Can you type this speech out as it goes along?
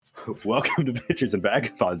Welcome to Pictures and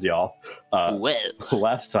Vagabonds, y'all. Well,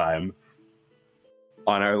 Last time,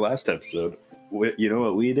 on our last episode, you know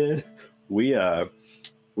what we did? We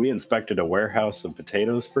inspected a warehouse of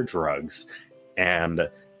potatoes for drugs, and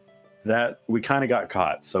that we kind of got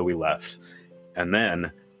caught, so we left. And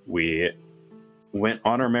then we went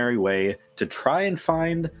on our merry way to try and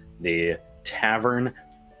find the tavern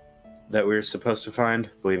that we were supposed to find.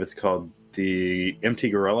 I believe it's called the Empty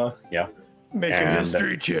Gorilla. Yeah. Make a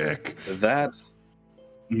history check. That's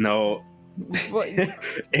no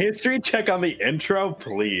history check on the intro,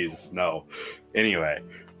 please. No. Anyway,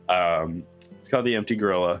 it's called the Empty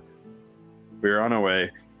Gorilla. We were on our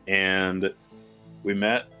way, and we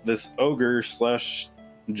met this ogre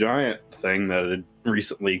 / giant thing that had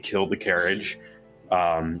recently killed the carriage.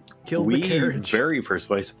 Killed the carriage. Very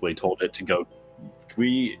persuasively told it to go.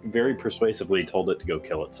 We very persuasively told it to go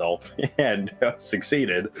kill itself, and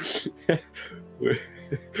succeeded. We're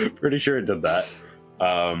pretty sure it did that.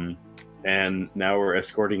 And now we're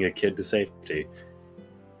escorting a kid to safety.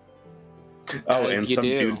 Oh, As and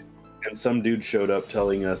you some dude showed up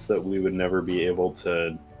telling us that we would never be able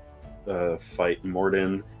to fight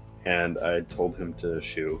Morden, and I told him to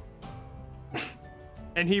shoo.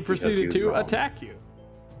 And he proceeded to wrong. attack you.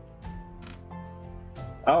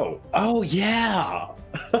 Oh yeah.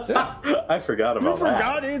 I forgot about You that.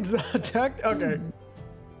 forgot it's attacked? Okay.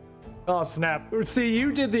 Oh, snap. See,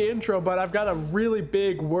 you did the intro, but I've got a really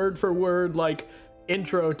big word for word, like,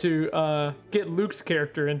 intro to get Luke's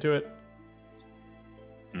character into it.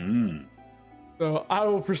 So I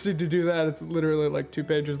will proceed to do that. It's literally like 2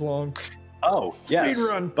 pages long. Oh, yes.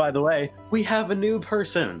 Speedrun. By the way, we have a new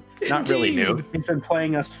person. Not really new. Indeed. He's been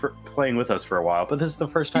playing with us for a while, but this is the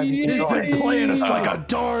first time he can He's join. been playing us like a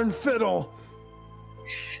darn fiddle.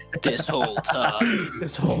 this whole time,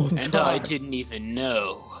 This whole time. and I didn't even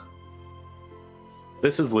know.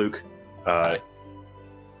 This is Luke.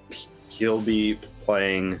 He'll be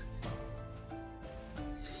playing.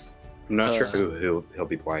 I'm not sure who he'll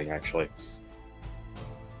be playing, actually.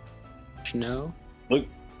 No? Luke,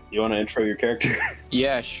 you want to intro your character?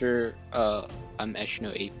 Yeah, sure. I'm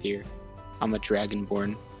Eshno Aether. I'm a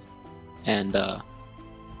Dragonborn, and I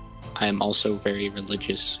am also very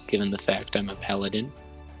religious, given the fact I'm a paladin.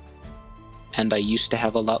 And I used to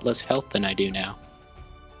have a lot less health than I do now.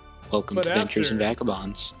 Welcome But to Ventures and after-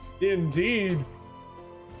 Vagabonds. Indeed.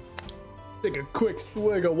 Take a quick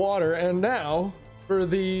swig of water, and now for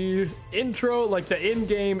the intro, like the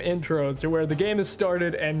in-game intro to where the game is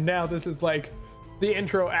started, and now this is like the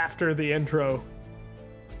intro after the intro.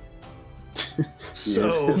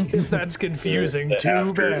 So, if that's confusing, The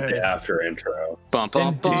too bad. after intro. Bum,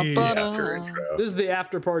 bum, bum, Indeed. ba-da. After intro. This is the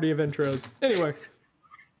after party of intros. Anyway,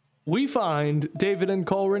 we find David and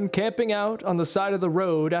Colrin camping out on the side of the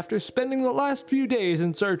road after spending the last few days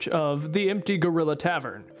in search of the Empty Gorilla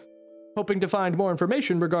Tavern, hoping to find more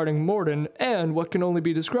information regarding Morden and what can only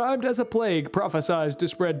be described as a plague prophesied to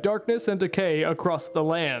spread darkness and decay across the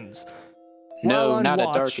lands. While No, on not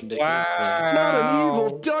watch- a dark and decay. Not an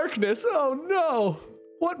evil darkness. Oh no!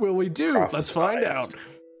 What will we do? Let's find out.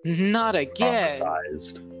 Not again.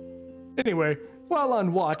 Prophesized. Anyway, while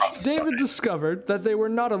on watch, David discovered that they were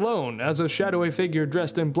not alone, as a shadowy figure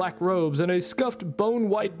dressed in black robes and a scuffed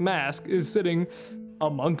bone-white mask is sitting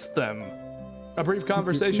amongst them. A brief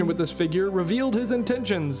conversation with this figure revealed his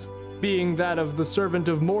intentions, being that of the servant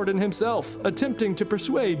of Morden himself, attempting to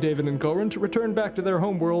persuade David and Colrin to return back to their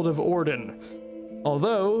homeworld of Orden.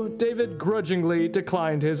 Although, David grudgingly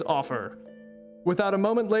declined his offer. Without a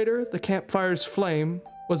moment later, the campfire's flame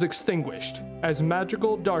was extinguished, as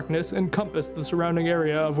magical darkness encompassed the surrounding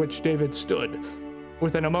area of which David stood.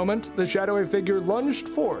 Within a moment, the shadowy figure lunged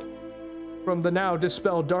forth from the now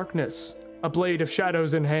dispelled darkness, a blade of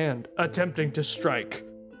shadows in hand, attempting to strike.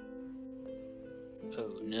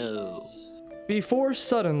 Oh no. Before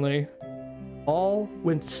suddenly, all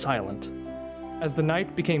went silent, as the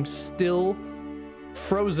night became still,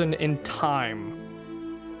 frozen in time.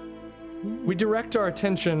 We direct our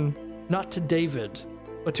attention not to David,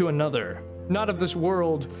 but to another, not of this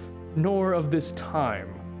world, nor of this time.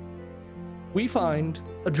 We find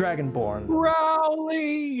a Dragonborn.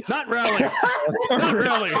 Rowley! Not Rowley! Not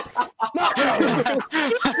Rowley! Not Rowley!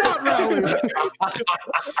 Not Rowley!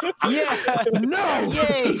 Yeah! No!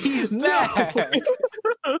 Yay! He's back!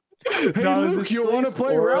 Hey No, Luke, this you want to place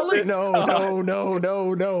play for Rowley? its No, time. no, no,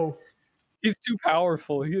 no, no. He's too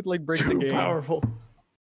powerful. He'd like break the Too game. powerful.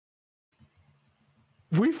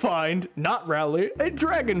 We find, not Rowley, a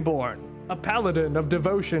Dragonborn, a paladin of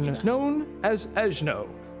devotion known as Eshno,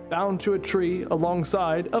 bound to a tree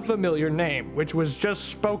alongside a familiar name, which was just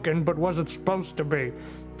spoken but wasn't supposed to be,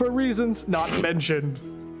 for reasons not mentioned.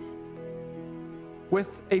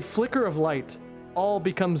 With a flicker of light, all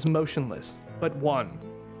becomes motionless, but one.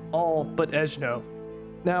 All but Ejno,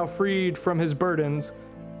 now freed from his burdens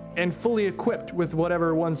and fully equipped with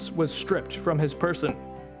whatever once was stripped from his person.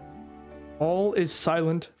 All is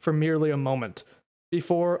silent for merely a moment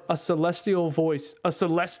before a celestial voice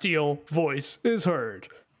is heard,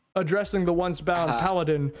 addressing the once bound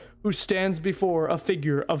paladin who stands before a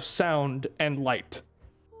figure of sound and light.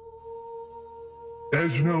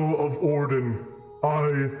 Ejno of Orden,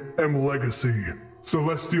 I am Legacy,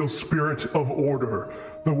 celestial spirit of order,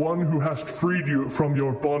 the one who hast freed you from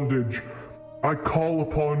your bondage. I call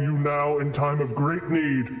upon you now in time of great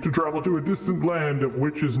need to travel to a distant land of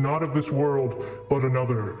which is not of this world, but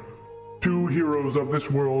another. Two heroes of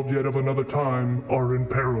this world, yet of another time, are in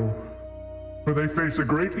peril. For they face a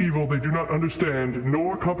great evil they do not understand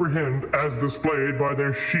nor comprehend as displayed by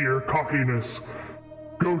their sheer cockiness.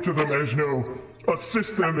 Go to them, Ejno.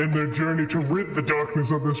 Assist them in their journey to rid the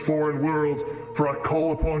darkness of this foreign world, for I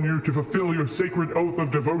call upon you to fulfill your sacred oath of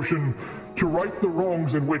devotion, to right the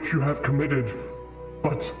wrongs in which you have committed.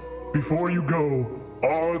 But before you go,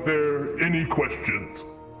 are there any questions?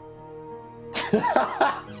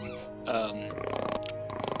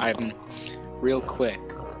 I'm real quick.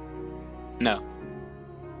 No.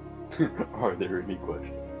 Are there any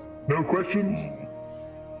questions? No questions?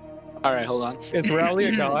 All right, hold on. Is Rowley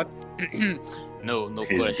a god? No He's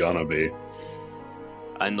question. gonna be.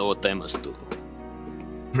 I know what I must do.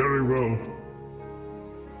 Very well.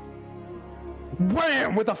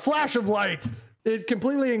 Wham! With a flash of light, it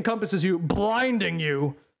completely encompasses you, blinding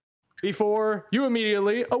you before you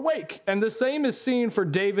immediately awake. And the same is seen for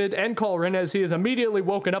David and Colrin as he is immediately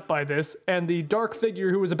woken up by this, and the dark figure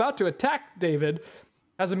who was about to attack David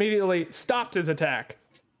has immediately stopped his attack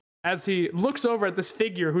as he looks over at this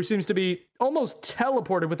figure who seems to be almost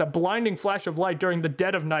teleported with a blinding flash of light during the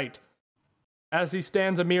dead of night as he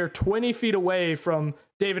stands a mere 20 feet away from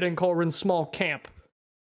David and Colrin's small camp.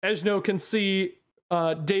 Ejno can see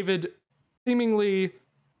David seemingly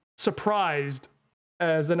surprised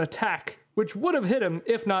as an attack, which would have hit him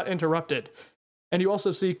if not interrupted. And you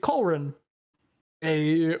also see Colrin,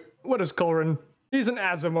 what is Colrin? He's an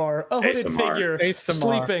Azamar, a hooded figure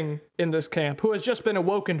sleeping in this camp, who has just been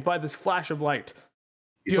awoken by this flash of light.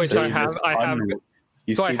 Which I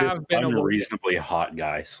have been unreasonably hot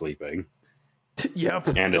guy sleeping.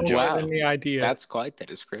 Yep. And a Wow. Any idea? That's quite the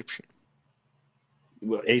description.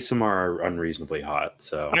 Well, ASMR are unreasonably hot,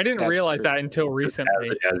 so I didn't That's realize true. that until recently.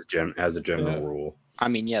 as a general rule. I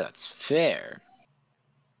mean, yeah, that's fair.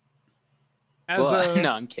 As But, a,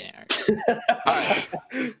 no, I'm kidding. Alright.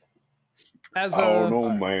 as Oh a, no,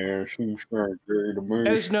 man! Seems very good to me.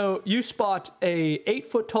 Ejno, you spot a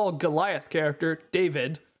 8-foot-tall Goliath character,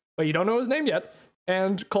 David, but you don't know his name yet,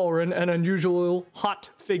 and Colrin, an unusual hot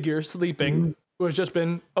figure sleeping, who has just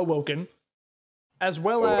been awoken, as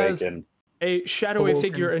well as Awaken. a shadowy Awoken.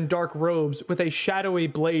 figure in dark robes with a shadowy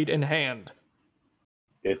blade in hand.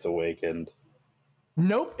 It's awakened.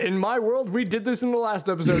 Nope, in my world, we did this in the last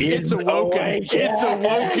episode. It's It's awoken. awakened. It's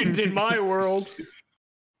awoken in my world.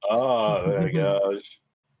 Oh my gosh!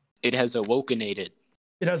 It has awokenated.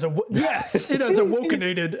 It has yes, it has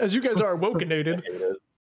awokenated, as you guys are awokenated.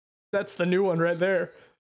 That's the new one right there.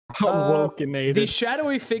 Awokenated. The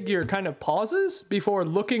shadowy figure kind of pauses before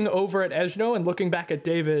looking over at Ejno and looking back at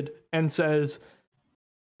David and says,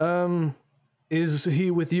 is he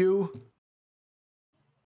with you?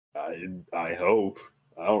 I hope.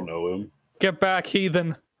 I don't know him. Get back,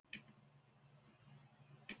 heathen.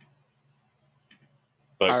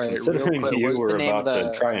 But All right, real considering quick, you what's the were name of about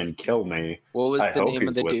the- to try and kill me, What was I the hope name of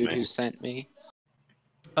he's the with dude me. who sent me?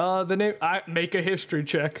 The name, I make a history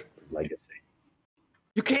check. Legacy.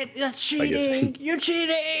 You can't, that's cheating! You're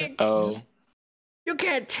cheating! Oh, You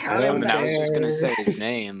can't tell I him mean, I was just gonna that. say his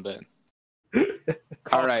name, but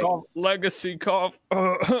all right. Cough, legacy cough.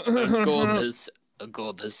 A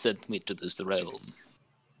god has sent me to this realm.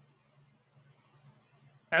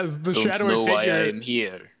 As the Don't know shadowy why I figure am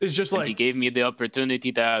here. is just And he like, gave me the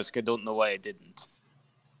opportunity to ask. I don't know why I didn't.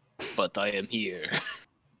 But I am here.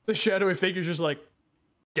 the shadowy figure's just like,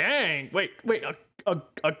 dang, wait,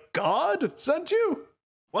 a god sent you?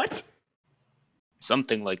 What?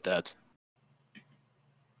 Something like that.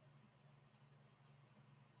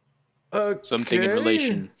 Something in Okay.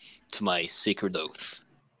 relation to my sacred oath.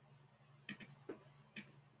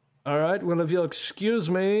 All right, well, if you'll excuse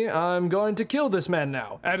me, I'm going to kill this man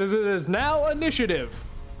now. As it is now initiative.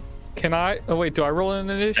 Can I? Oh wait, do I roll an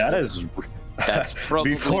initiative? That is That's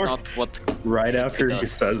probably Before- not what. right Shit, after it he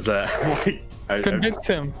does. says that. Like, I'm Convince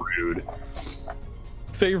him. rude.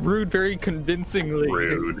 Say rude very convincingly.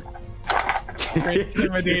 Rude.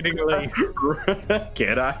 Intimidatingly.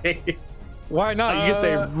 Can I? Why not? You can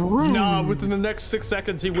say rude. Nah, within the next 6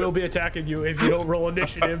 seconds, he will be attacking you if you don't roll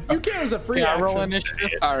initiative. You can as a free Can I action. roll initiative?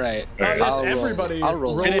 All right. Alright. Yes, I'll everybody I'll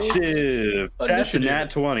roll. roll. Initiative. That's a Initiative. nat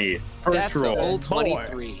 20. First That's a roll. whole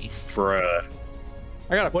 23. Bruh.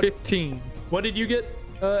 I got a What? 15. What did you get,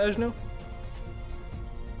 Ejno?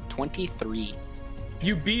 23.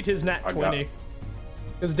 You beat his nat I got- 20.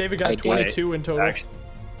 Because David got I did. 22 in total. Actually,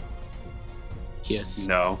 Yes.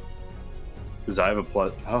 no. Because I have a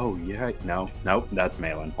plus. Oh, yeah. No. Nope. That's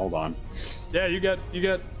Malin. Hold on. Yeah, you got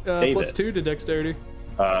David. plus 2 to dexterity.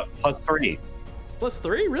 Plus 3. Plus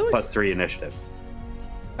 3, really? Plus 3 initiative.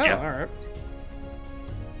 Oh, yeah. all right.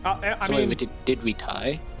 I So mean, wait, did we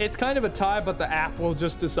tie? it's kind of a tie, but the app will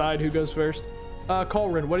just decide who goes first.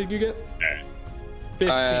 Colrin, what did you get?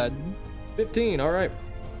 15. 15. All right.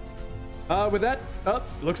 With that up,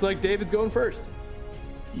 looks like David's going first.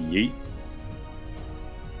 Yeet.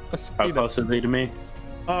 Let's How speed close up. is he to me?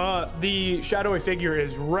 The shadowy figure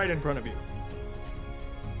is right in front of you.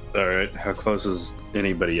 Alright. How close is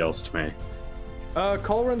anybody else to me?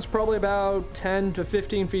 Colrin's probably about 10 to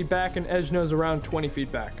 15 feet back, and Ejno's around 20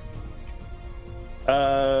 feet back.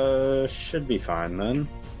 Should be fine then.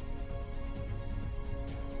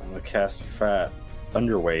 I'm gonna cast a fat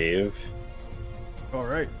thunder wave. All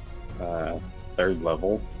right. 3rd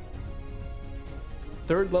level.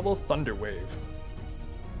 3rd level thunder wave.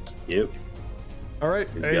 Yep. All right.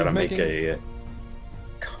 He's gotta make a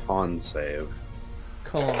con save.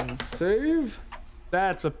 con save.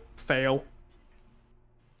 That's a fail.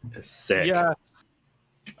 Sick. Yes.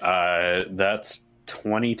 That's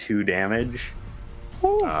 22 damage.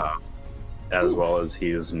 As well as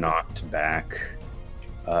he's knocked back.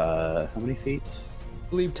 How many feet? I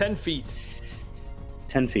believe 10 feet.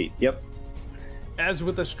 10 feet. Yep. As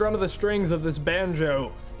with the strum of the strings of this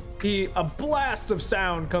banjo, a blast of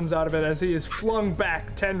sound comes out of it as he is flung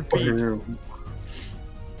back 10 feet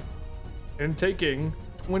and taking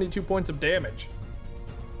 22 points of damage.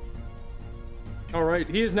 All right,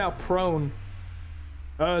 he is now prone.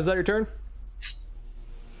 Is that your turn?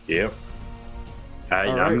 Yep. right.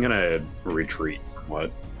 I'm gonna retreat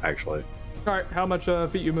somewhat, actually. All right, how much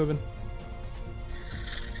feet you moving?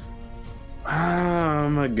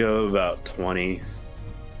 I'm gonna go about 20.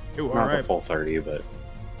 Ooh, all Not the right. full 30, but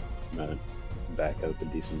I'm gonna back up a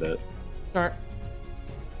decent bit. All right.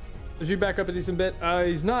 As you back up a decent bit,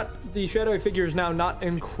 the shadowy figure is now not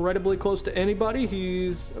incredibly close to anybody.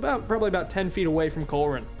 He's probably about 10 feet away from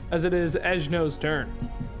Colrin, as it is Ejno's turn.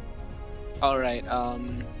 All right.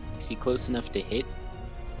 Is he close enough to hit?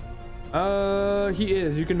 He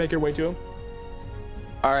is. You can make your way to him.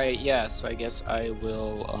 All right. Yeah. So I guess I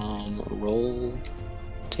will roll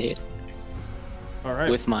to hit All right.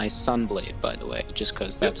 with my sun blade, by the way, just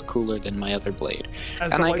because that's cooler than my other blade.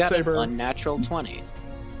 As And the I got an lightsaber. unnatural 20.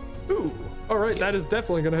 Ooh. All right, that Yes. is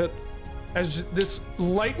definitely gonna hit. As this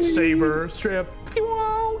lightsaber straight up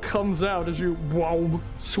comes out as you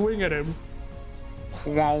swing at him.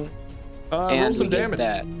 Wow. Roll And some we get damage.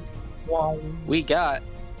 that. We got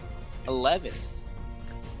 11.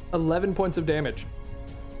 11 points of damage.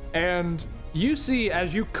 And you see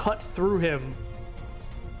as you cut through him,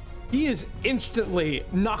 he is instantly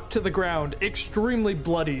knocked to the ground, extremely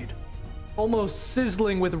bloodied, almost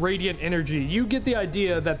sizzling with radiant energy. You get the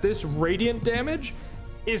idea that this radiant damage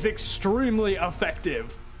is extremely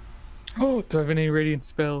effective. Oh, do I have any radiant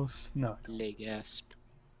spells? No. Le gasp.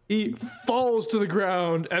 He falls to the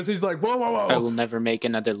ground as he's like, whoa, whoa, I whoa. will never make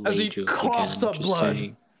another As he lay joke coughs again. up Just blood.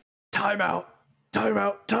 saying. Time out. Time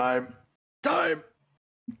out. Time. Time.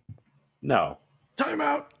 No. Time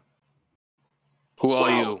out. Who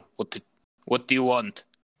are you? What do you want?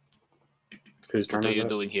 Whose turn What are is you it?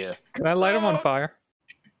 doing here? Can I light him on fire?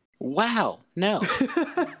 Wow. No.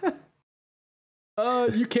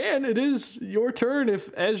 You can. It is your turn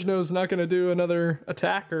if Ejno's not going to do another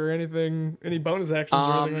attack or anything, any bonus actions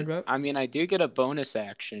or anything like that. I mean, I do get a bonus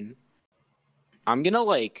action. I'm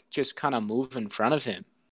gonna just kind of move in front of him.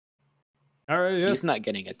 All right, yeah. He's not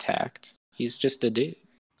getting attacked. He's just a dude.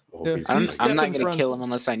 Oh, Yeah. he's You I'm, step I'm in not gonna front. kill him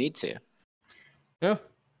unless I need to. Yeah.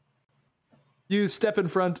 You step in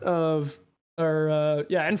front of,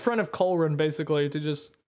 in front of Colrin, basically, to just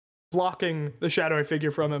blocking the shadowy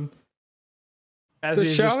figure from him. As The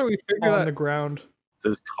he's just shadowy figure on that the ground.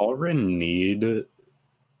 Does Colrin need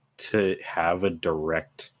to have a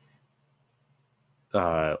direct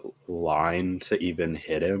line to even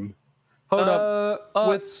hit him? Hold up.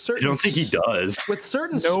 With I certain don't think he does. with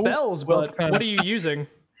certain No. spells, Well, but kinda. what are you using?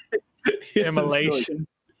 Immolation.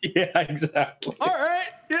 Yeah, exactly. All right,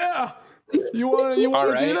 yeah. You want to All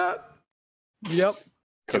do right. that? Yep.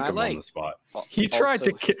 cook I, him on like- the spot. He tried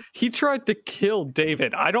Also- he tried to kill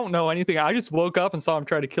David. I don't know anything. I just woke up and saw him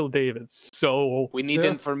try to kill David. So We need Yeah.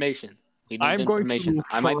 information. We need I'm going to information.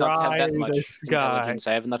 I might not have that fry much this guy. intelligence.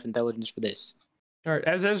 I have enough intelligence for this. All right,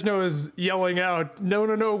 as Esno is yelling out,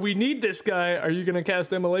 no, we need this guy, are you going to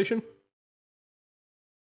cast Immolation?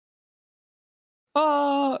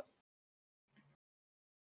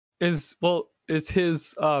 is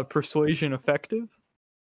his persuasion effective?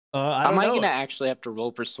 I don't Am I know. gonna actually have to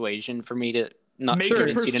roll persuasion for me to not Make a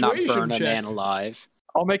convince you to not persuasion burn a check. man alive?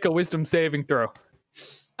 I'll make a wisdom saving throw.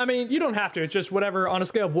 I mean, you don't have to. It's just whatever, on a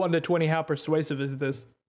scale of 1 to 20, how persuasive is this?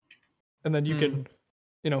 And then you can,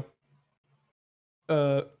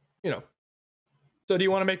 So do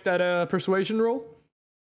you want to make that persuasion roll?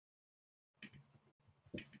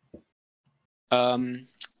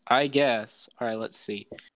 I guess. All right, let's see.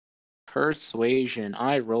 Persuasion.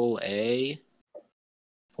 I roll a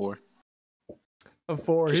 4. A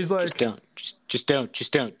 4. Just, He's like, just don't. Just don't.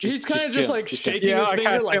 Just don't. he's kind of just don't. like Just shaking Yeah, his I finger,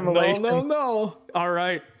 cast like, Immolation. no. All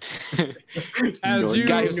right. don't. As you, The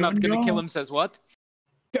guy who's not gonna no. kill him says what?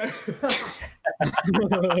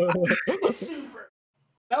 Super.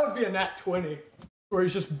 That would be a nat 20, where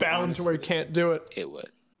he's just bound to where he can't do it. It would.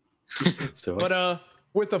 So But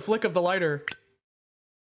with a flick of the lighter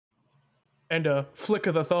and a flick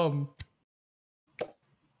of the thumb,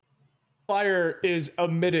 fire is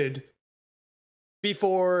emitted.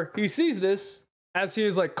 Before he sees this, as he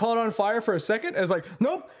is like caught on fire for a second, as like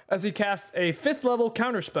nope, as he casts a 5th level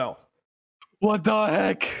counterspell. What the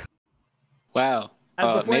heck? Wow.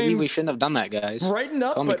 As the Maybe we flames shouldn't have done that, guys. Brighten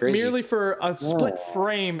up, Call me but crazy. merely for a split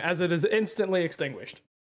frame, as it is instantly extinguished.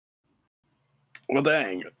 well,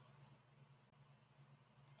 dang.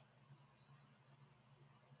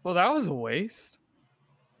 Well, that was a waste.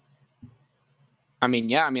 I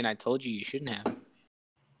mean, I told you shouldn't have.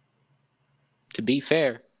 To be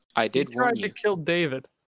fair, I did He warn tried to you. kill David.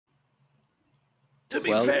 To be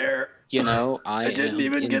Well, fair, I didn't am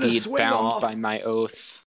even get a indeed swing bound off. by my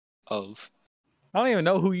oath of. I don't even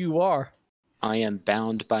know who you are. I am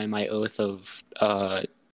bound by my oath of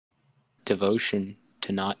devotion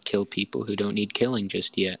to not kill people who don't need killing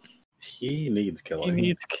just yet. He needs killing. He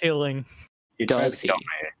needs killing. He tried Does to kill he?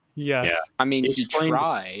 me. Yes. Yeah. I mean, He he explained-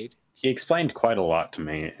 tried. He explained quite a lot to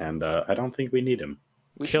me, and I don't think we need him.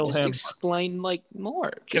 We Kill should just him. explain like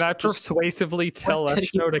more. Can I Just- persuasively tell What could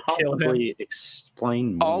he Eshno to kill him? possibly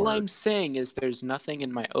explain more? all I'm saying is there's nothing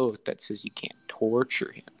in my oath that says you can't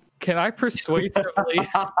torture him. Can I persuasively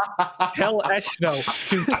tell Eshno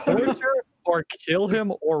to torture or kill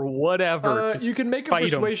him or whatever? Just you can make a fight him.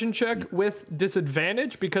 persuasion check with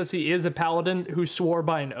disadvantage because he is a paladin who swore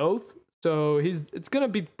by an oath. So it's gonna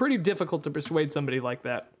be pretty difficult to persuade somebody like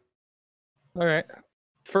that. All right.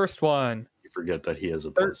 First one, You forget that he is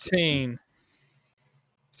a person. 13.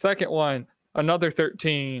 Second one, another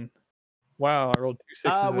 13. Wow, I rolled 2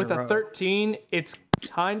 sixes. in With a row. 13, it's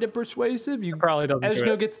kind of persuasive. You Probably doesn't do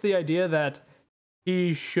Esno it. gets the idea that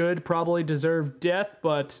he should probably deserve death,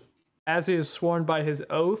 but as he is sworn by his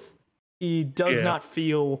oath, he does Yeah. not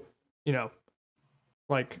feel,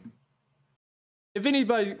 like if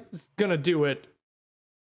anybody's gonna do it,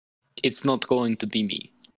 It's not going to be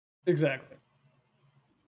me. exactly.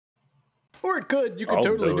 Or it could. You could I'll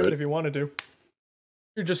totally do do it it. if you wanted to.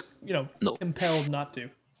 You're just, No. compelled not to.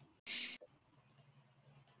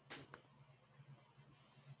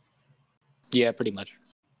 Yeah, pretty much.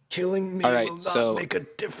 Killing me All right, will not so- make a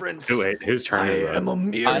difference. Wait, whose turn I is am it? a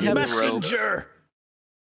mere I have a rope. messenger.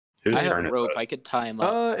 Whose I have turn a is rope. it? I could tie him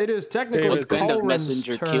up. It is technically David, What kind of Colrin's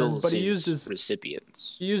messenger turn, kills but he his used his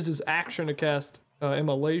recipients? He used his action to cast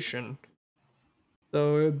Immolation.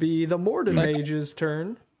 So it would be the Morden Right. Mage's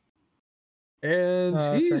turn. And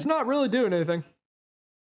That's he's right. not really doing anything.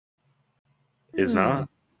 He's not.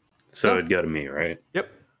 So No. it'd go to me, right?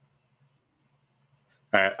 Yep.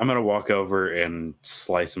 All right, I'm gonna walk over and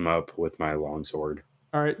slice him up with my longsword.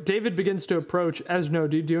 All right. David begins to approach. Esno,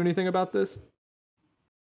 do you do anything about this?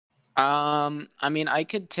 I mean, I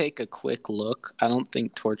could take a quick look. I don't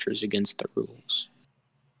think torture is against the rules.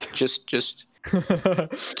 Just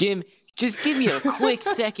give me a quick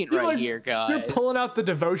second You're right like- here, guys. You're pulling out the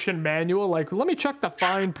devotion manual. Like, let me check the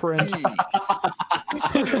fine print.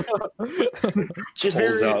 Just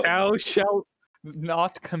Pulls out- Thou shalt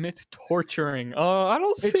not commit torturing. I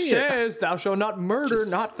don't It see it. says, "Thou shalt not murder," Just-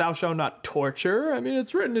 not "Thou shalt not torture." I mean,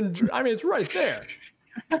 it's written in. I mean, it's right there.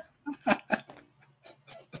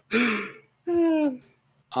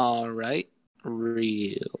 all right,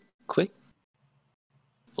 real quick.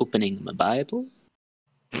 Opening my Bible.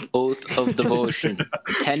 Oath of devotion.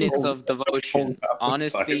 Tenets of devotion. Hold out the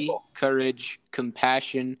Honesty, Bible. courage,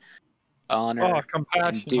 compassion, honor, Oh, and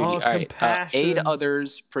compassion. duty. Oh, All right. Aid compassion.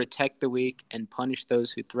 others, protect the weak, and punish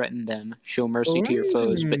those who threaten them. Show mercy to your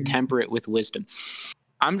foes, but Ooh. temper it with wisdom.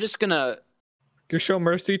 I'm just gonna. You show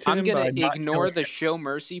mercy to I'm him gonna by not ignore killing the show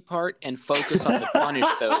mercy part and focus on the punish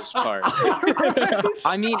those part.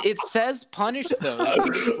 I mean, it says punish those.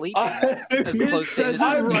 I'm just sleeping. That's as It close to says it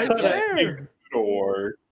innocence as right you get. there.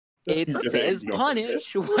 Or It says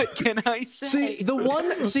punish. What can I say? See, the one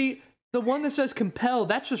that says compel,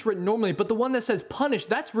 that's just written normally, but the one that says punish,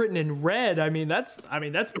 that's written in red. I mean, that's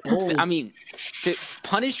bold. I mean,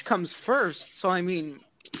 punish comes first, so I mean,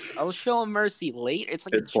 I'll show him mercy late. It's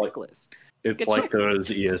like It's a like- checklist. it's like those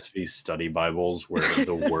ESV study Bibles where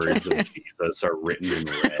the words of Jesus are written in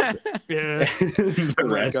red. Yeah. The Oh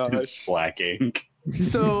my rest is gosh. black ink.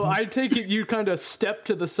 So I take it you kind of step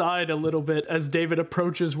to the side a little bit as David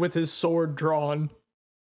approaches with his sword drawn.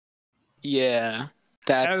 Yeah,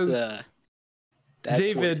 that's As that's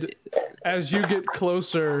David, as you get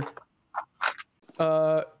closer,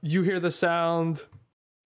 you hear the sound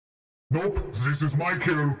Nope, this is my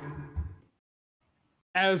kill.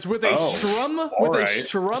 as with a Oh, strum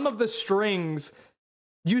of the strings,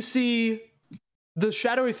 you see the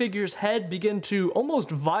shadowy figure's head begin to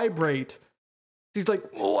almost vibrate. He's like,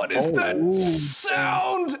 "What is that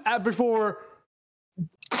sound?" Before,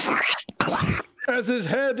 as his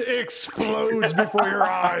head explodes before your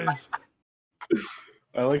eyes.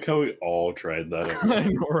 I like how we all tried that. I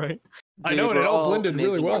know, right? I know, and we're it all blended really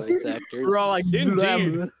amazing well. voice actors. We're all like,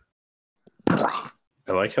 Indeed.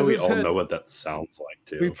 I like how As we his all head- know what that sounds like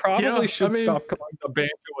too. we probably Yeah, should I mean- stop calling the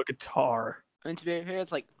banjo a guitar. And to be fair,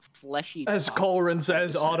 it's like fleshy. As pop. Colrin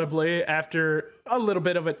says audibly after a little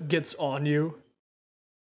bit of it gets on you.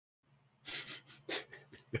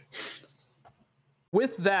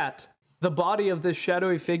 With that, the body of this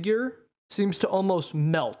shadowy figure seems to almost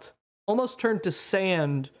melt, almost turn to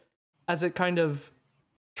sand as it kind of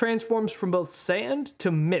transforms from both sand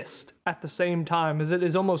to mist at the same time, as it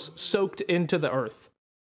is almost soaked into the earth.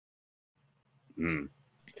 Mm.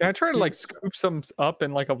 Can I try to like scoop some up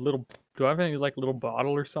in like a little? Do I have any like little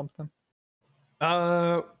bottle or something?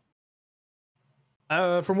 From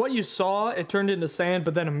what you saw, it turned into sand,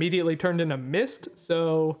 but then immediately turned into mist.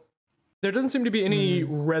 So there doesn't seem to be any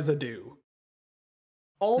residue.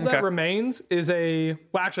 All that Okay. remains is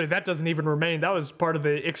well, actually, that doesn't even remain. That was part of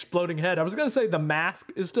the exploding head. I was going to say the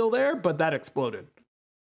mask is still there, but that exploded.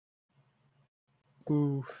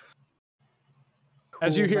 Ooh.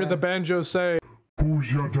 As you Cool hear the mask. banjo say,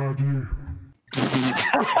 Who's your daddy?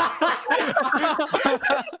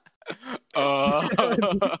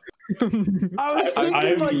 I was thinking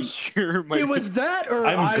I'm- like Sure, my it was that or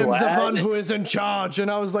I'm I'm the glad- one who is in charge. And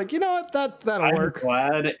I was like, you know what? That'll I'm work.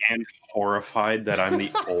 glad and horrified that I'm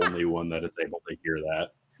the only one that is able to hear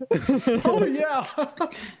that. Oh, yeah.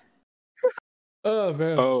 Oh,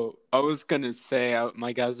 man. Oh, I was gonna say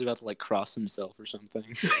my guy was about to like cross himself or something.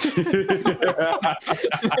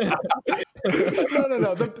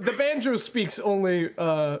 No. The banjo speaks only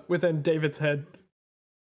within David's head.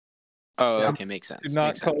 Oh, Yeah. okay, makes sense. Do not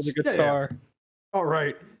makes call sense. it a guitar. All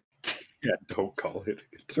right. Yeah, don't call it.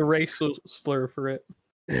 It's a racial slur for it.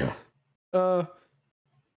 Yeah. But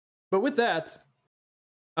with that,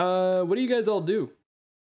 what do you guys all do?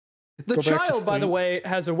 The Go back to child, by the sleep. way,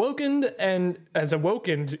 has awoken and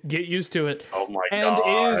get used to it, Oh my and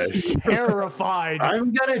god. is terrified.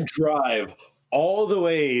 I'm gonna drive all the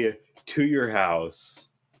way to your house,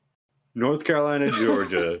 North Carolina,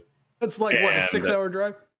 Georgia. That's like what, a And- 6-hour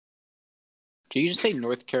drive? Did you just say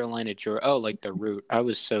North Carolina, Georgia? Oh, like the route. I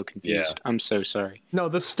was so confused. I'm so sorry. No,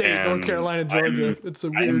 the state, North And Carolina, Georgia. It's a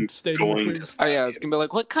I'm weird state. in going between. to Oh yeah, I was gonna be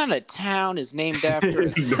like, what kind of town is named after a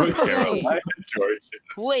North city? Carolina, Georgia.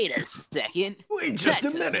 Wait a second. Wait That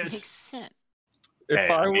doesn't make sense. If Hey,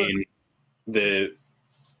 I I was, mean,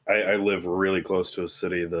 I live really close to a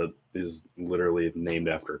city that is literally named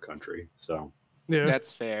after a country. So Yeah.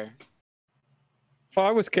 That's fair. if I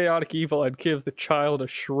was chaotic evil, I'd give the child a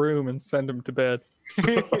shroom and send him to bed.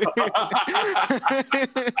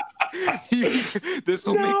 This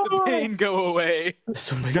will make the pain go away.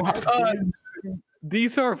 So many-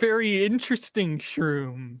 These are very interesting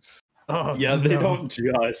shrooms. Oh, yeah, they no. don't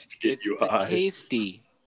just get It's you the high. tasty.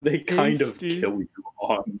 They kind of Tasty. kill you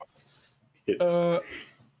on. It's,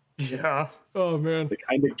 Yeah. Oh man. they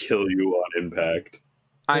kind of kill you on impact.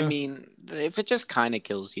 I Yeah. mean, if it just kind of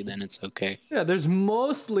kills you, then it's okay. Yeah, there's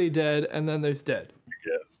mostly dead, and then there's dead.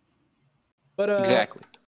 Yes. But Exactly.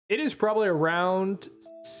 it is probably around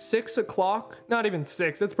 6 o'clock. Not even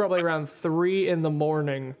 6. It's probably around 3 in the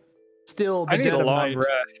morning. Still the I need dead a of long night.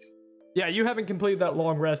 rest. Yeah, you haven't completed that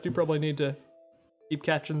long rest. You probably need to keep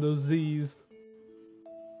catching those Z's.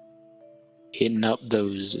 Hitting up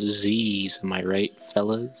those Z's, am I right,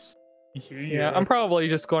 fellas? Yeah, I'm probably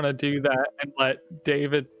just going to do that and let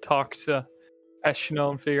David talk to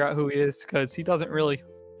Eshno and figure out who he is, because he doesn't really,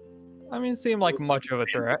 seem like much of a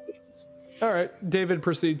threat. All right. David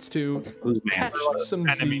proceeds to Who's catch Mantis? some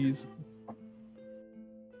Enemy. Z's.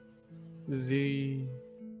 Z.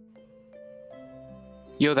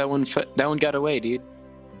 Yo, that one got away, dude.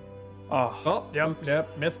 Oh, Oh,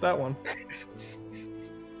 yep, missed that one.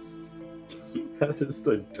 That is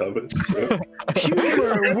the dumbest joke.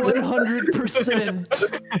 Humor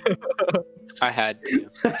 100%. I had to.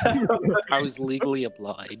 I was legally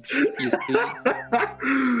obliged. You see?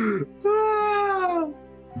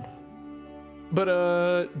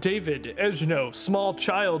 But, David, as you know, small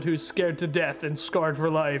child who's scared to death and scarred for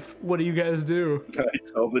life. What do you guys do? I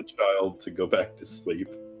tell the child to go back to sleep.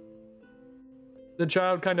 The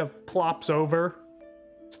child kind of plops over,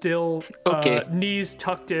 still Okay. knees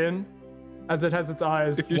tucked in, as it has its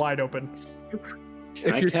eyes If you're- wide open.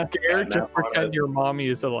 if I you're cast scared, Catnap just on pretend it? your mommy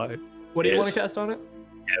is alive. What do you Yes. want to cast on it?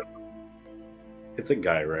 It's a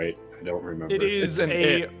guy, right? I don't remember. It is It's an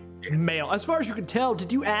a male. As far as you can tell,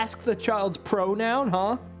 did you ask the child's pronoun,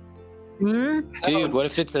 huh? Dude, what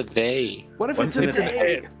if it's a they? What if What's it's a in the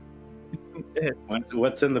they? pants? It's an it.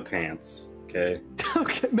 What's in the pants? Okay.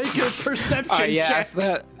 Okay, make your perception Yeah, check. ask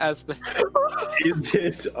the Is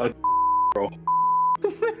it a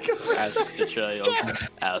ask the child.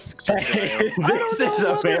 Ask the child. This don't is know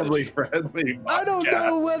a whether- family-friendly I don't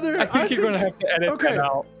know podcast. whether I think you're going to have to edit Okay. that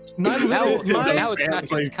out. My Now, little, my, now it's not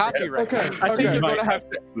just copyright. Okay. I think you're might going to have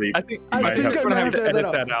to. Bleep. I think. I might think have I gonna might have to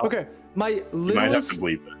edit that out. Okay, my You might have littlest, to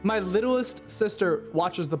bleep it. my littlest sister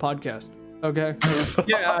watches the podcast. Okay,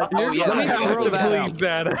 Yeah. Oh, yes, I have to throw that bleep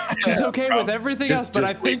that out. she's okay with Probably. everything Just- else, but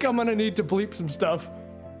I just think bleep. I'm gonna need to bleep some stuff.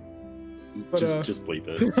 But, Just bleep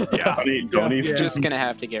it. yeah. Don't even Just gonna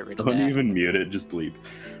have to get rid of don't that. even mute it. Just bleep.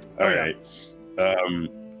 Oh, All yeah. right.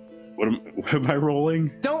 What am I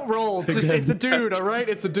rolling? Don't roll. Just it's a dude. All right,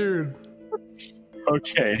 it's a dude.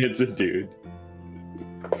 Okay, it's a dude.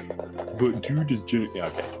 But dude is yeah,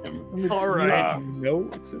 okay. All right, No,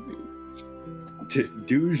 it's a dude.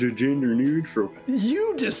 Dude's a gender neutral.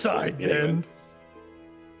 you decide then.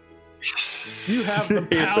 You have the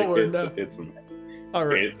It's a- power it's now. a- it's a All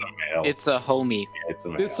right, It's a male. It's a homie. It's a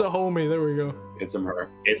male. it's a homie. There we go. It's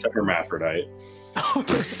a hermaphrodite.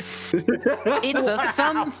 It's a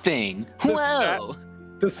something. Whoa.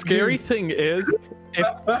 The scary thing is,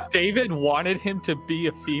 if David wanted him to be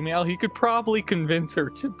a female, he could probably convince her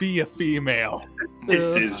to be a female.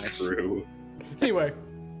 This Yeah. is true. Anyway,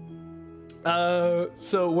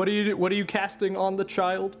 so what are you casting on the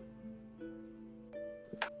child?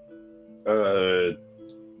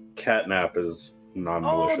 Catnap is Oh,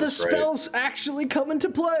 non-malicious, the right? spells actually come into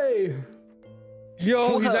play.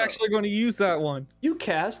 Yo, he's Whoa. actually going to use that one. You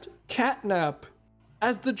cast Catnap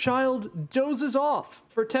as the child dozes off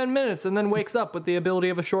for 10 minutes and then wakes up with the ability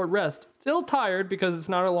of a short rest. Still tired because it's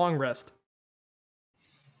not a long rest.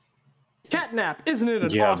 Catnap, isn't it an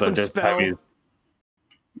Yeah, awesome but this spell? time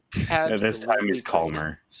this time Absolutely he's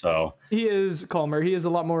calmer. So He is calmer. He is a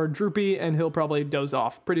lot more droopy and he'll probably doze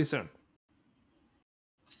off pretty soon.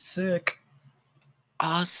 sick.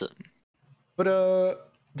 Awesome. But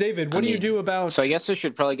David, what do you do about So I guess I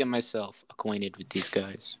should probably get myself acquainted with these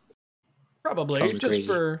guys. probably Call me just crazy.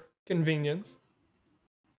 for convenience.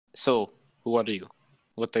 So, what are you?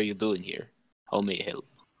 What are you doing here? How may I help?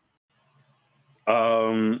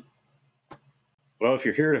 Well, if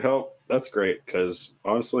you're here to help, that's great, because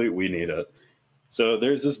honestly, we need it. So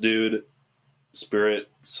there's this dude, spirit,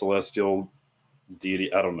 celestial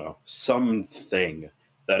deity, I don't know, something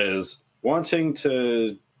that is wanting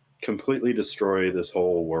to completely destroy this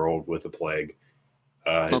whole world with a plague.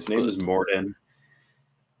 His Not name is good. Morden.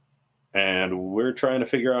 And we're trying to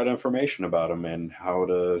figure out information about him and how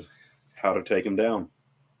to take him down.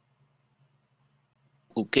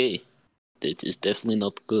 Okay, that is definitely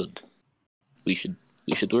not good. We should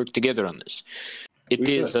work together on this. It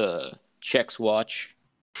We is should. Check's watch.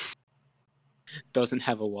 Doesn't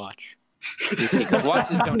have a watch. You see, because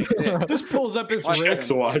watches don't exist. Just pulls up his Watch wrist. Checks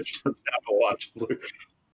the watch, doesn't have a watch,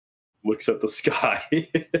 looks at the sky.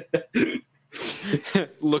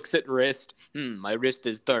 Looks at wrist. My wrist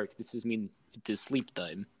is dark. This is mean it is sleep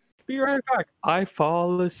time. Be right back. I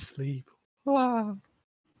fall asleep. Wow.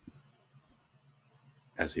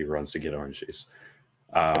 As he runs to get orange juice.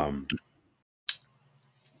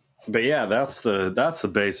 But yeah, that's the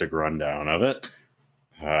basic rundown of it.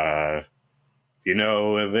 If you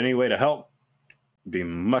know of any way to help, be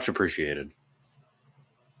much appreciated.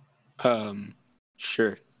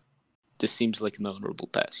 Sure. This seems like an honorable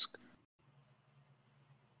task.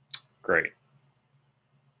 Great.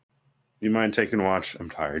 You mind taking watch? I'm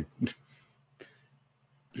tired.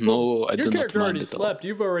 No, I Your do not character mind already at all. slept.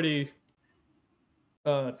 You've already.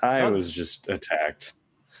 I was just attacked.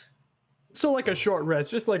 So like a short rest,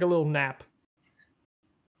 just like a little nap.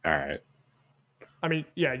 All right. I mean,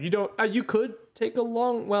 yeah, you don't. You could take a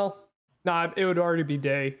long. Well, nah, it would already be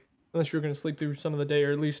day unless you're gonna sleep through some of the day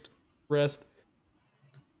or at least rest.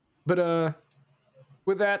 But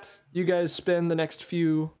with that, you guys spend the next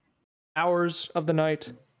few hours of the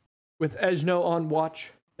night with Ejno on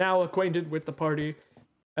watch, now acquainted with the party,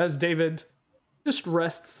 as David just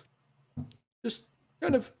rests, just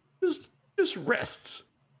kind of just rests,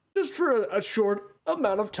 just for a short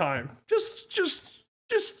amount of time, just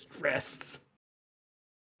rests.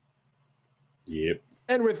 Yep.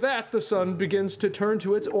 And with that, the sun begins to turn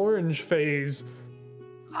to its orange phase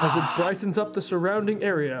as it brightens up the surrounding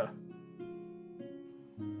area.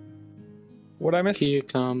 What I miss? Here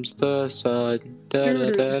comes the sun. Da,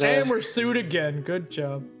 da, da, da. And we're sued again. Good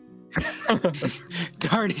job.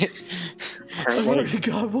 Darn it. I've already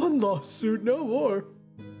got one lawsuit, no more.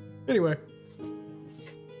 Anyway,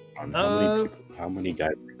 How many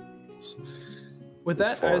guys? with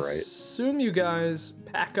that, Four, I right? assume you guys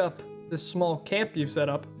pack up this small camp you've set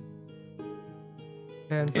up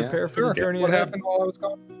and Yeah, prepare for Sure. the journey What ahead. happened while I was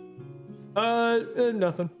gone?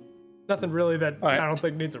 Nothing. Nothing really that All right. I don't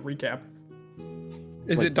think needs a recap.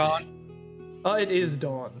 Is Wait. it dawn? It is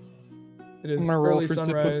dawn. It I'm is gonna roll early for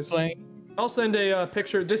sunrise. zip-line. I'll send a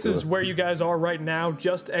picture. This is Sure. where you guys are right now,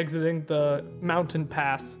 just exiting the mountain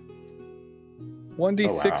pass.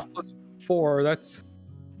 1d6 Oh, wow. plus 4. That's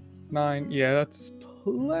 9. Yeah, that's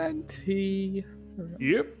plenty.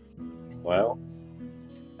 Yep. Well,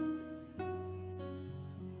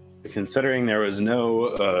 considering there was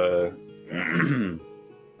no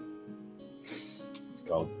it's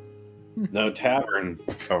called no tavern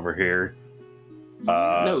over here.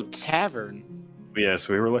 No tavern. Yes,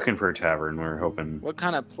 we were looking for a tavern. We were hoping. What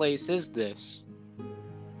kind of place is this?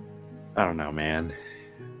 I don't know, man.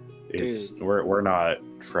 It's Dude. we're not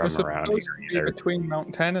from We're around supposed to here be either. between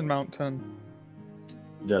Mount 10 and Mount 10.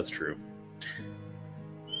 That's true.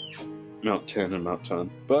 Mount 10 and Mount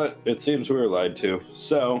 10. But it seems we were lied to.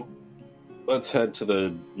 So let's head to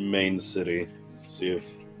the main city. See if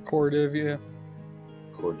Cordiv, yeah.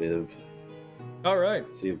 Cordiv, All right.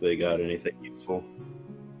 see if they got anything useful.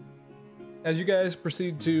 As you guys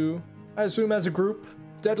proceed to, I assume as a group,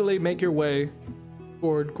 steadily make your way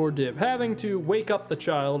toward Cordiv, having to wake up the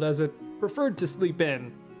child as it preferred to sleep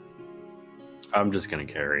in. I'm just gonna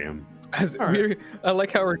carry him. As All right. I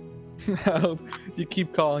like how, how you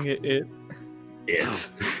keep calling it. It.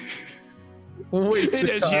 Wait, It the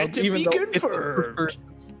has yet child, to even be though it's confirmed. preferred.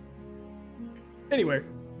 Anyway,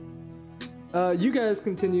 you guys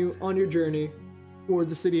continue on your journey toward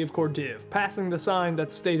the city of Cordiv, passing the sign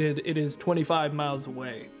that stated it is 25 miles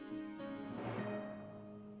away.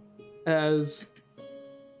 As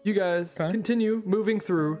you guys Okay. continue moving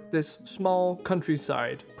through this small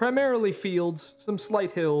countryside, primarily fields, some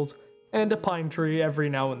slight hills, and a pine tree every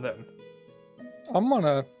now and then. I'm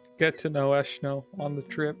gonna get to know Eshno on the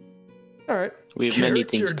trip. All right. We have many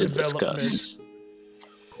Character things to development. discuss.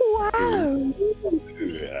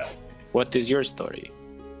 Yeah. What is your story?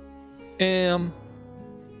 I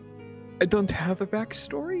don't have a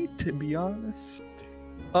backstory, to be honest.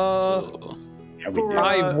 Oh, Yeah, we For, did.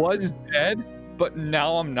 I was dead, but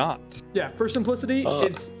now I'm not. Yeah, for simplicity,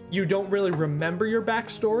 it's you don't really remember your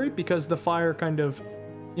backstory because the fire kind of,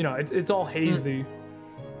 it's all hazy.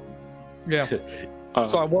 Yeah. oh,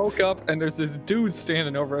 So I woke up and there's this dude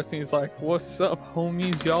standing over us and he's like, "What's up,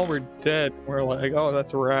 homies? Y'all were dead." We're like, "Oh,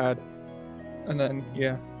 that's rad." And then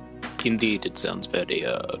yeah. indeed, it sounds very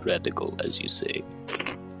radical, as you say.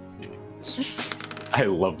 I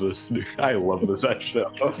love this. I love this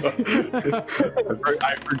show.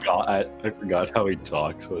 I forgot how he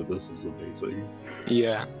talks. So this is amazing.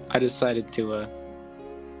 Yeah, I decided to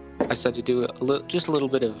do just a little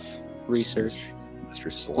bit of research.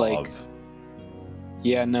 Mr. Slav. Like-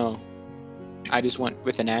 Yeah, no, I just went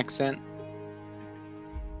with an accent.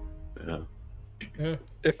 Yeah.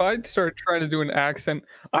 If I start trying to do an accent,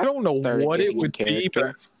 I don't know Started what it getting in would be, but character.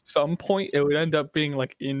 at some point it would end up being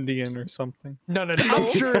like Indian or something. No. I'm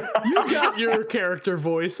sure you got your character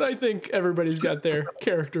voice. I think everybody's got their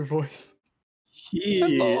character voice.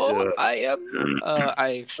 Hello, I am. I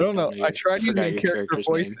I actually don't know. your- I tried using forgot a your character character's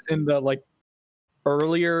voice name. in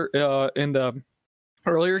the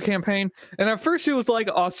earlier campaign, and at first it was like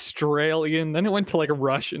Australian, then it went to like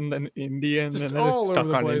Russian, then Indian, Just and then it's all stuck over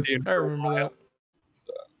the on place. Indian. I remember that.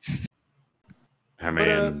 I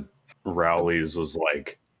mean, Rowley's was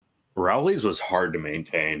hard to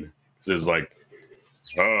maintain. 'Cause it was like,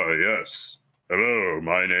 Oh, yes. Hello,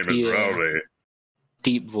 my name is Yeah. Rowley.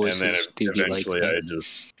 Deep And voices then do be like eventually that. I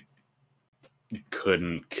just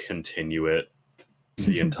couldn't continue it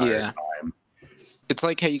the entire Yeah. time. It's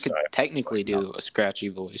like how you could Sorry. technically do a scratchy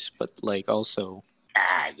voice, but like also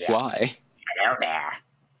why? Hello there.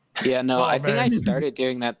 Yeah, no, Oh, I think I man. started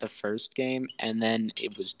doing that the first game, and then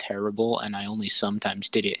it was terrible, and I only sometimes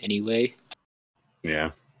did it anyway.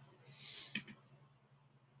 Yeah.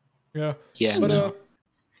 Yeah. Yeah, But no.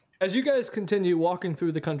 as you guys continue walking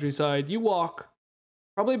through the countryside, you walk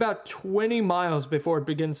probably about 20 miles before it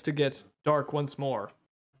begins to get dark once more,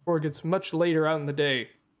 or it gets much later out in the day.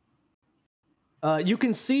 You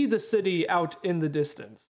can see the city out in the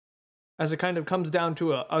distance as it kind of comes down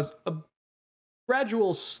to a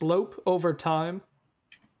gradual slope over time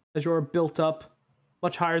as you're built up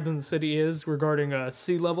much higher than the city is regarding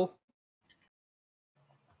sea level.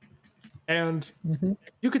 And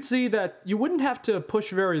you could see that you wouldn't have to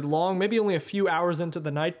push very long, maybe only a few hours into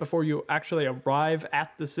the night before you actually arrive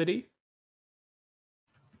at the city.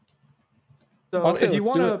 So I'll say if you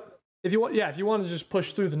let's do want to, if you want to just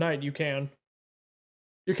push through the night, you can.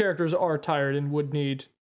 Your characters are tired and would need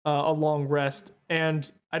a long rest, and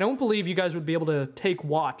I don't believe you guys would be able to take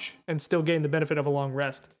watch and still gain the benefit of a long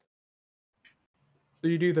rest. So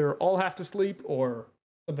you'd either all have to sleep or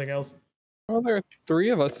something else. Well, there are 3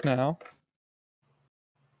 of us now.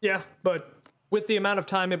 Yeah, but with the amount of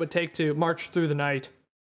time it would take to march through the night,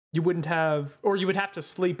 you wouldn't have, or you would have to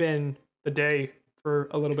sleep in the day for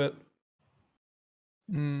a little bit.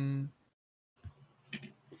 Hmm.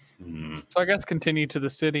 Hmm. So I guess continue to the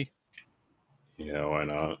city. Yeah, why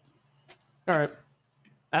not? All right.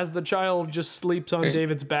 As the child just sleeps on Great.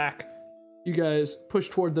 David's back, you guys push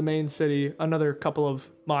toward the main city another couple of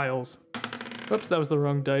miles. Oops, that was the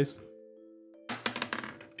wrong dice.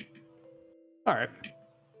 All right.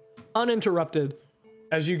 Uninterrupted,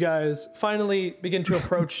 as you guys finally begin to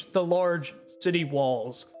approach the large city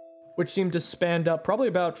walls, which seem to span up probably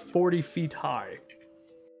about 40 feet high.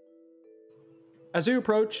 As you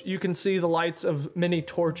approach, you can see the lights of many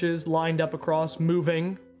torches lined up across,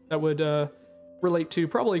 moving, that would relate to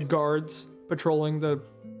probably guards patrolling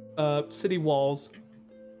the city walls.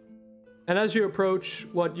 And as you approach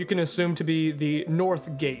what you can assume to be the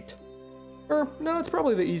north gate, or no, it's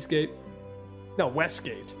probably the east gate. No, west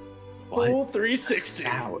gate. What? Full 360.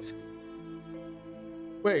 South.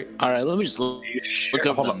 Wait. All right, let me just look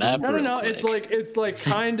up the map. No, real it's quick. it's like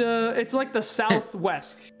the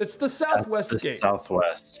southwest. It's the southwest That's the gate.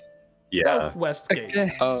 Southwest. Yeah. Southwest gate.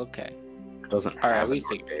 Okay. Oh, okay. It doesn't All right, have we a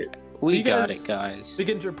figured gate. it. We You got guys it, guys.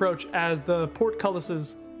 Begin to approach as the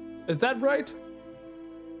portcullises. Is that right?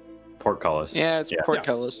 Portcullis. Yeah, it's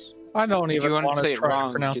portcullis. I don't If even you want want to say to it try to wrong,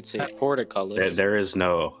 you pronounce could say that. portcullis. There is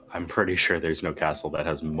no. I'm pretty sure there's no castle that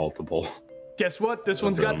has multiple. Guess what? This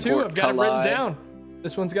one's got Portculli. two. I've got it written Portculli. down.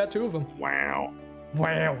 This one's got 2 of them. Wow.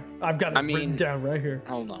 Wow. I've got it I written mean- down right here.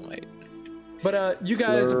 Hold on, wait. But you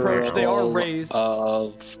guys approach. They are Plural raised.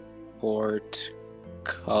 Of portcullis.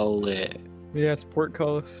 Yeah, it's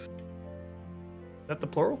portcullis. Is that the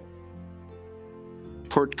plural?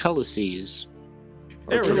 Portcullises.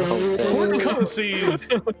 There we go. Portcullises.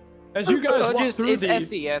 Portcullises. As you guys Oh, walk just through it's the,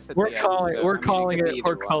 SES at We're the end, calling so, we're I mean, calling could it be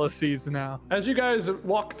either one. portcullises now. as you guys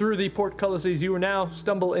walk through the portcullises, you now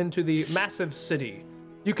stumble into the massive city.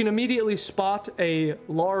 You can immediately spot a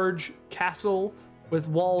large castle with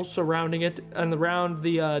walls surrounding it, and around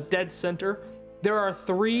the dead center, there are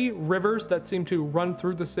 3 rivers that seem to run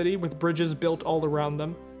through the city with bridges built all around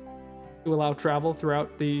them to allow travel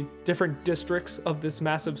throughout the different districts of this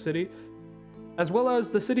massive city. As well as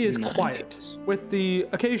the city is quiet, Nice. with the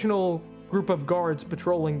occasional group of guards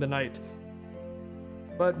patrolling the night.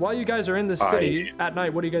 But while you guys are in the city at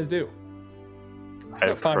night, what do you guys do? I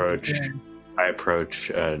Gotta find approach. again. I approach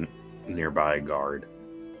a nearby guard.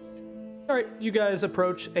 All right, you guys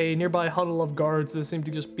approach a nearby huddle of guards that seem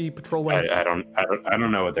to just be patrolling. I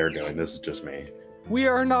don't know what they're doing. This is just me. We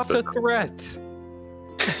are not a threat.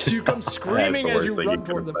 So you come screaming That's as the you worst thing run you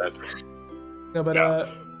toward could them. have said. No, but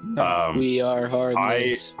Um, We are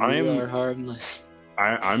harmless. I'm- We are harmless.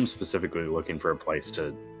 I'm specifically looking for a place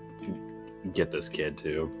to get this kid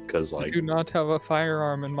to, because I like do not have a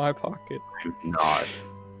firearm in my pocket. I'm not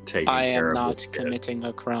taking I care am of not this kid. committing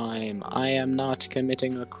a crime. I am not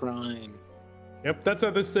committing a crime. yep, that's how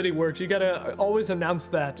this city works. You gotta always announce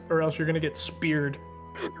that, or else you're gonna get speared.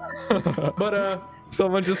 But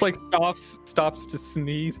Someone just like stops to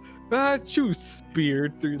sneeze. Ah, you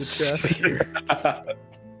speared through the chest.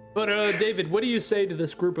 David, what do you say to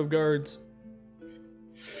this group of guards?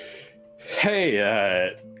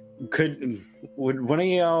 Hey, would one of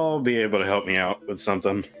y'all be able to help me out with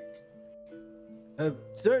something?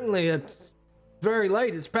 Certainly, it's very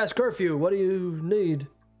late. It's past curfew. What do you need?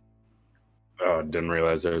 Oh, didn't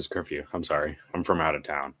realize there was curfew. I'm sorry. I'm from out of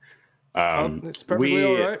town. It's perfectly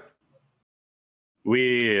all right.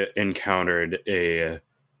 We encountered a...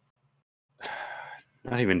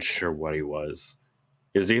 Not even sure what he was.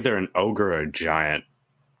 He was either an ogre or a giant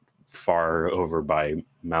far over by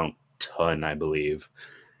Mount Tun, I believe.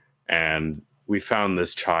 And we found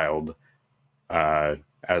this child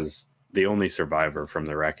as the only survivor from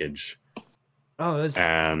the wreckage. Oh, that's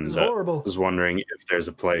horrible. I was wondering if there's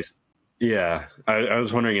a place. Yeah, I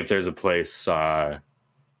was wondering if there's a place that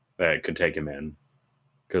could take him in,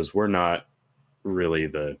 because we're not really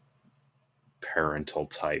the parental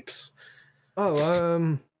types.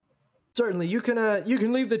 Oh, certainly you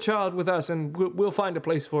can leave the child with us, and we'll find a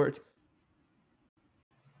place for it.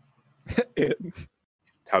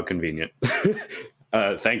 How convenient.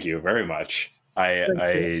 Thank you very much.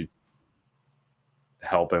 I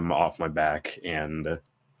help him off my back and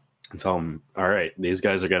tell him, all right, these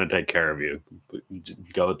guys are going to take care of you.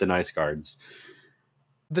 Go with the nice guards.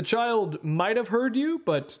 The child might have heard you,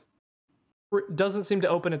 but doesn't seem to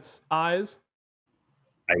open its eyes.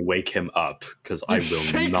 I wake him up because I will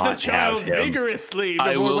shake not the child have him. vigorously.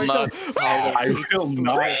 I will not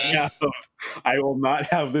I will not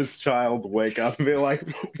have this child wake up and be like,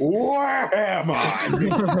 "Where am I?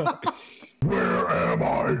 Where am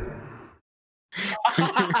I?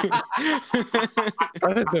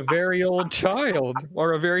 That is a very old child,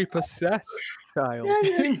 or a very possessed child.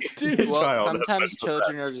 Well, sometimes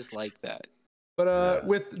children are just like that. But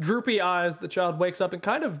with droopy eyes, the child wakes up and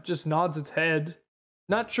kind of just nods its head.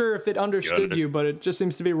 Not sure if it understood you, but it just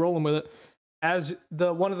seems to be rolling with it. As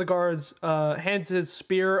one of the guards hands his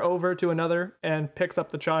spear over to another and picks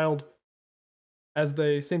up the child, as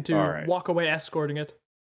they seem to walk away escorting it.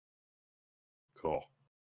 Cool.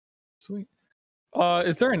 Sweet.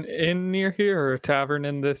 Is there an inn near here or a tavern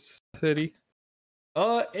in this city?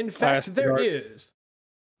 In fact, there is.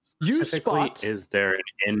 You spot. Is there an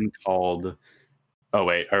inn called? Oh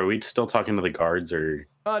wait, are we still talking to the guards or?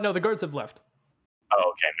 No, the guards have left.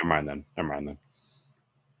 Oh, okay. Never mind then.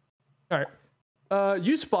 All right.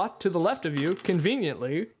 You spot to the left of you,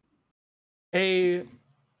 conveniently, a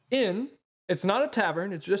inn. It's not a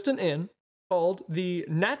tavern. It's just an inn called the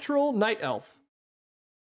Natural Night Elf.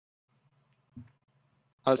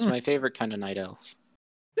 Oh, it's my favorite kind of night elf.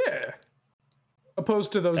 Yeah.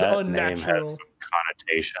 Opposed to those that unnatural name has some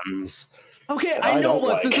connotations. Okay, I know it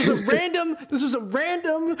was. Like. This was a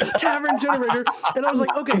random tavern generator, and I was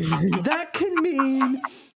like, okay, that can mean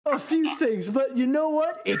a few things, but you know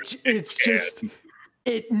what? It's just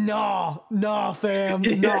nah, fam,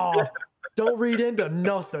 nah. Don't read into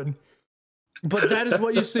nothing. But that is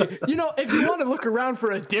what you see. You know, if you want to look around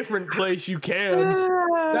for a different place, you can.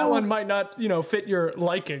 That one might not, fit your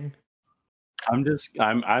liking. I'm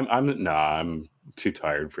too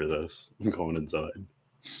tired for this. I'm going inside.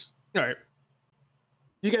 All right.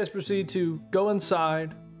 You guys proceed to go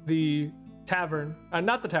inside the tavern.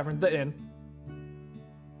 Not the tavern, the inn.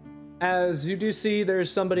 As you do see,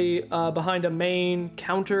 there's somebody behind a main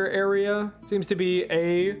counter area. Seems to be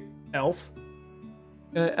a elf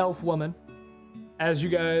woman. As you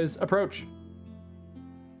guys approach.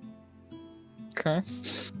 Okay.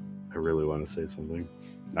 I really want to say something.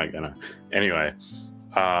 Not gonna. Anyway.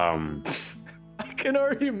 I can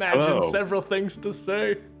already imagine several things to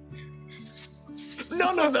say.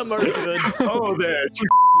 None of them are good. Oh, there.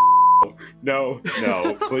 No,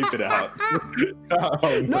 bleep it out.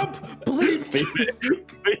 Nope, bleep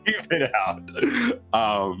it out.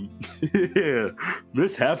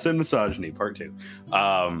 Mishaps and misogyny, part 2.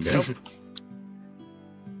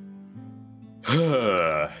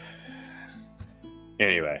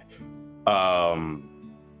 Anyway,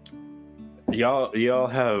 y'all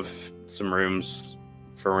have some rooms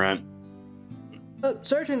for rent?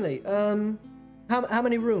 Certainly. How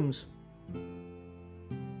many rooms?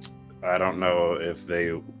 I don't know if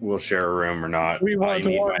they will share a room or not. We want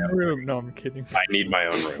one room. No, I'm kidding. I need my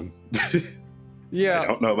own room. Yeah. I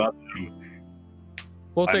don't know about them.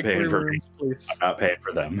 We'll take 3 rooms, please. I'm not paying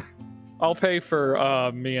for them. I'll pay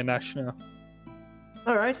for me and Ashna.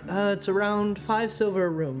 All right. It's around 5 silver a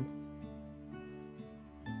room.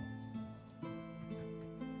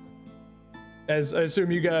 As I assume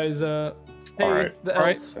you guys pay the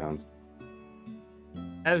elf. Sounds.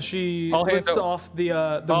 As she lists off the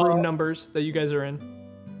room numbers that you guys are in.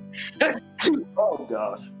 Oh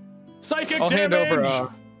gosh. Psychic I'll damage. Hand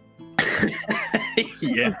over.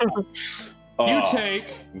 Yeah. You take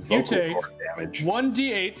damage.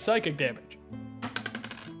 1d8 psychic damage.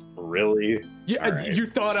 Really? Yeah, All right. you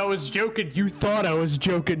thought I was joking. You thought I was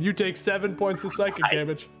joking. You take 7 points of psychic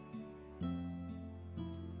damage.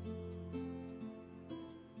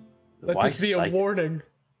 Let Why this be a psychic? warning.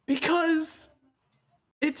 Because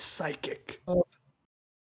it's psychic.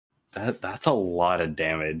 That's a lot of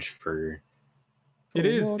damage for. It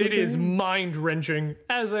is mind-wrenching.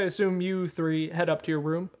 As I assume you three head up to your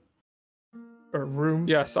room. Or rooms.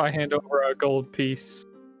 Yes, I hand over a gold piece.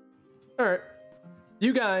 Alright.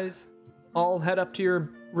 You guys all head up to your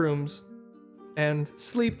rooms and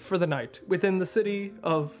sleep for the night within the city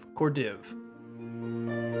of Cordiv.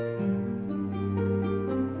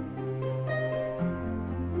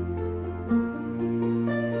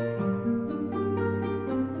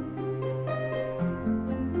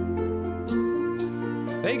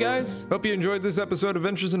 Hey guys, hope you enjoyed this episode of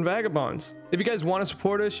Ventures and Vagabonds. If you guys want to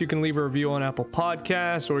support us, you can leave a review on Apple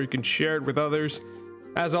Podcasts or you can share it with others.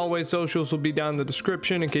 As always, socials will be down in the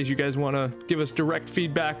description in case you guys want to give us direct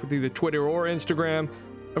feedback with either Twitter or Instagram.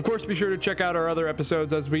 Of course, be sure to check out our other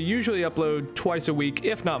episodes as we usually upload twice a week,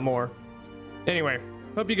 if not more. Anyway,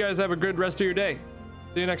 hope you guys have a good rest of your day.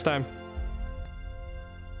 See you next time.